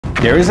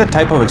There is a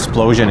type of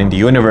explosion in the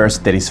universe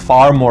that is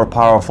far more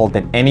powerful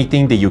than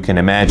anything that you can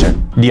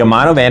imagine. The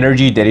amount of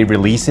energy that it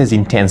releases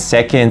in 10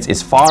 seconds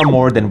is far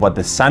more than what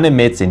the sun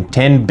emits in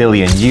 10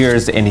 billion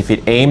years, and if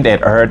it aimed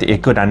at Earth,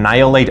 it could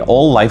annihilate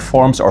all life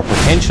forms or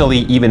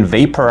potentially even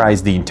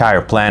vaporize the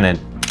entire planet.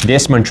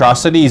 This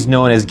monstrosity is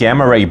known as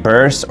gamma-ray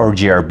bursts or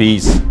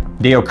GRBs.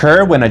 They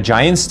occur when a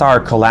giant star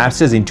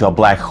collapses into a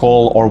black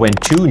hole or when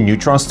two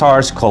neutron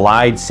stars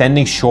collide,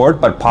 sending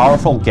short but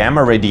powerful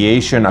gamma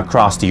radiation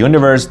across the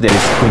universe that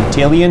is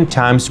quintillion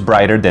times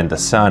brighter than the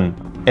sun.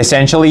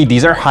 Essentially,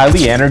 these are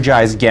highly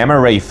energized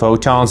gamma-ray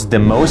photons, the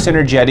most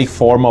energetic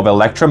form of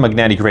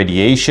electromagnetic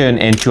radiation,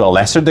 and to a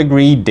lesser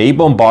degree, they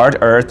bombard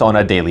Earth on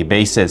a daily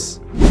basis.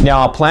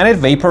 Now, a planet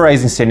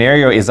vaporizing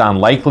scenario is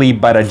unlikely,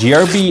 but a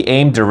GRB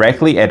aimed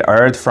directly at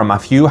Earth from a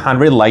few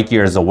hundred light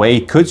years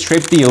away could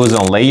strip the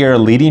ozone layer,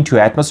 leading to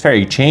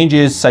atmospheric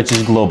changes such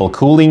as global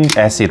cooling,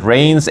 acid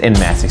rains, and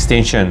mass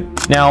extinction.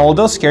 Now,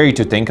 although scary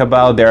to think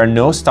about, there are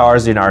no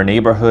stars in our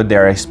neighborhood that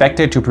are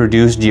expected to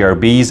produce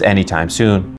GRBs anytime soon.